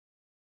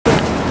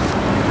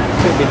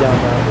down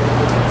there.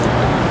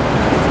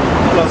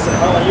 Hello, sir.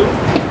 How are you?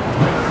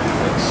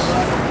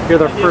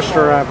 You're the first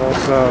arrival,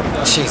 so...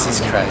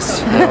 Jesus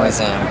Christ, I always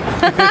am.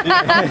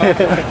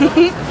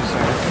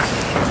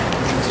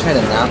 Let's try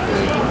to not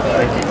leave.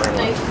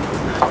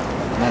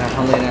 No matter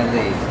how late I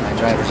leave, my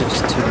drivers are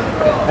just too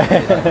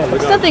good.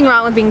 There's nothing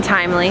wrong with being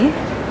timely. Ooh,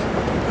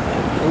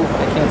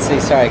 I can't see.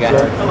 Sorry, guys.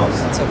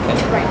 It's okay.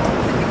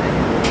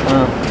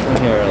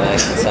 I'm here to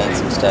relax and sign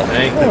some stuff.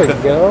 There we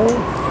go.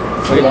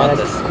 Where do you want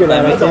this? Good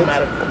It don't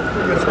matter.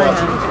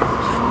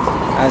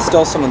 I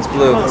stole someone's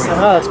blue. Oh,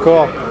 that's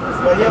cool.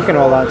 You can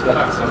hold on to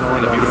that.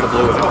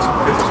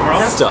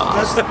 Stop.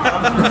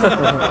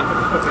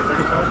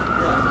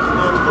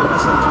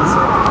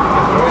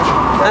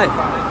 Hey.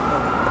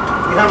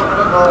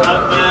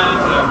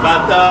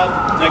 Bathtub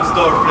next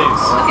door,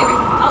 please.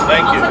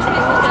 Thank you.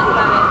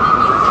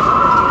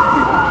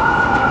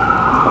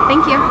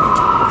 Thank you.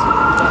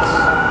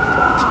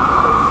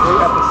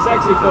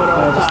 Sexy photo.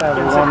 I just have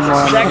one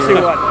more. Sexy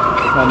one.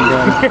 I'm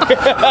done.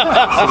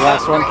 That's the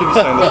last one.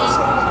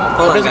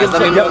 Hold on, guys.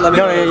 Let me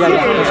No, yeah.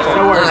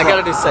 no worries. I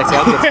gotta do sexy.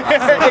 I'll get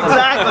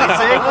Exactly,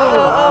 see?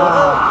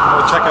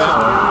 Check it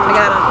out. I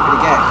got him. pretty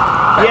gay.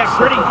 Yeah,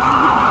 pretty.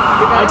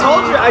 I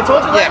told you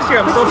last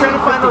year, I'm still trying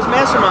to find those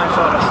mastermind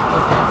photos.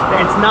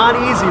 It's not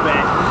easy,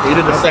 man. You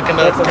did the second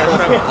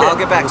I'll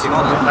get back to you.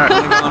 Hold on. Let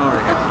me go in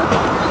order here.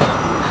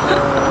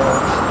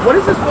 What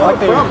is this photo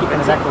from?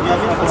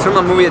 It's from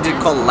a movie I did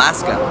called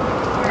Alaska.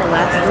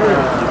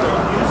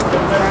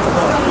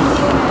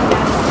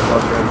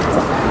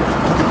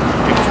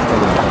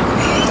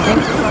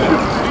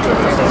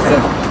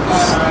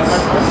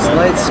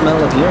 Slight smell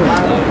of urine.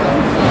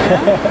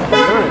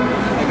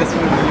 I guess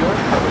we're in New York.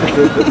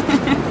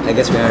 I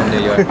guess we are in New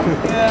York.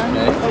 Yeah.